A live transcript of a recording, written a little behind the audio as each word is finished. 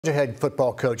Head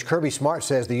football coach Kirby Smart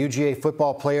says the UGA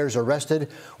football players arrested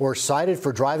or cited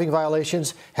for driving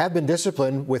violations have been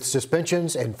disciplined with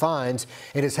suspensions and fines,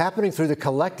 and it's happening through the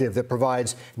collective that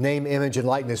provides name, image, and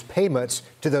likeness payments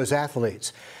to those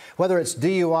athletes. Whether it's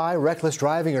DUI, reckless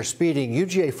driving, or speeding,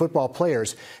 UGA football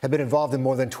players have been involved in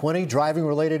more than 20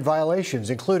 driving-related violations,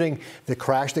 including the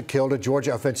crash that killed a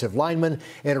Georgia offensive lineman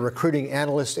and a recruiting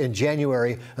analyst in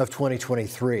January of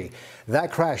 2023.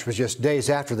 That crash was just days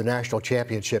after the national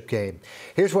championship game.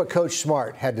 Here's what Coach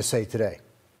Smart had to say today.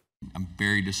 I'm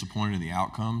very disappointed in the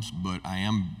outcomes, but I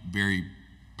am very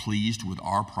pleased with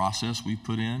our process we've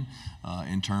put in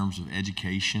terms of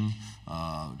education,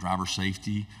 driver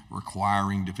safety,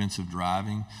 requiring defensive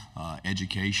driving,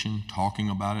 education, talking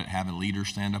about it, having leaders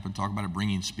stand up and talk about it,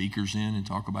 bringing speakers in and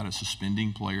talk about it,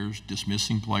 suspending players,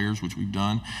 dismissing players, which we've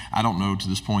done. I don't know to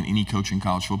this point any coach in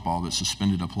college football that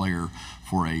suspended a player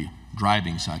for a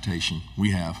driving citation. We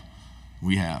have.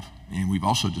 And we've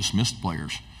also dismissed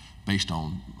players based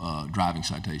on driving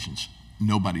citations.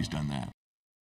 Nobody's done that.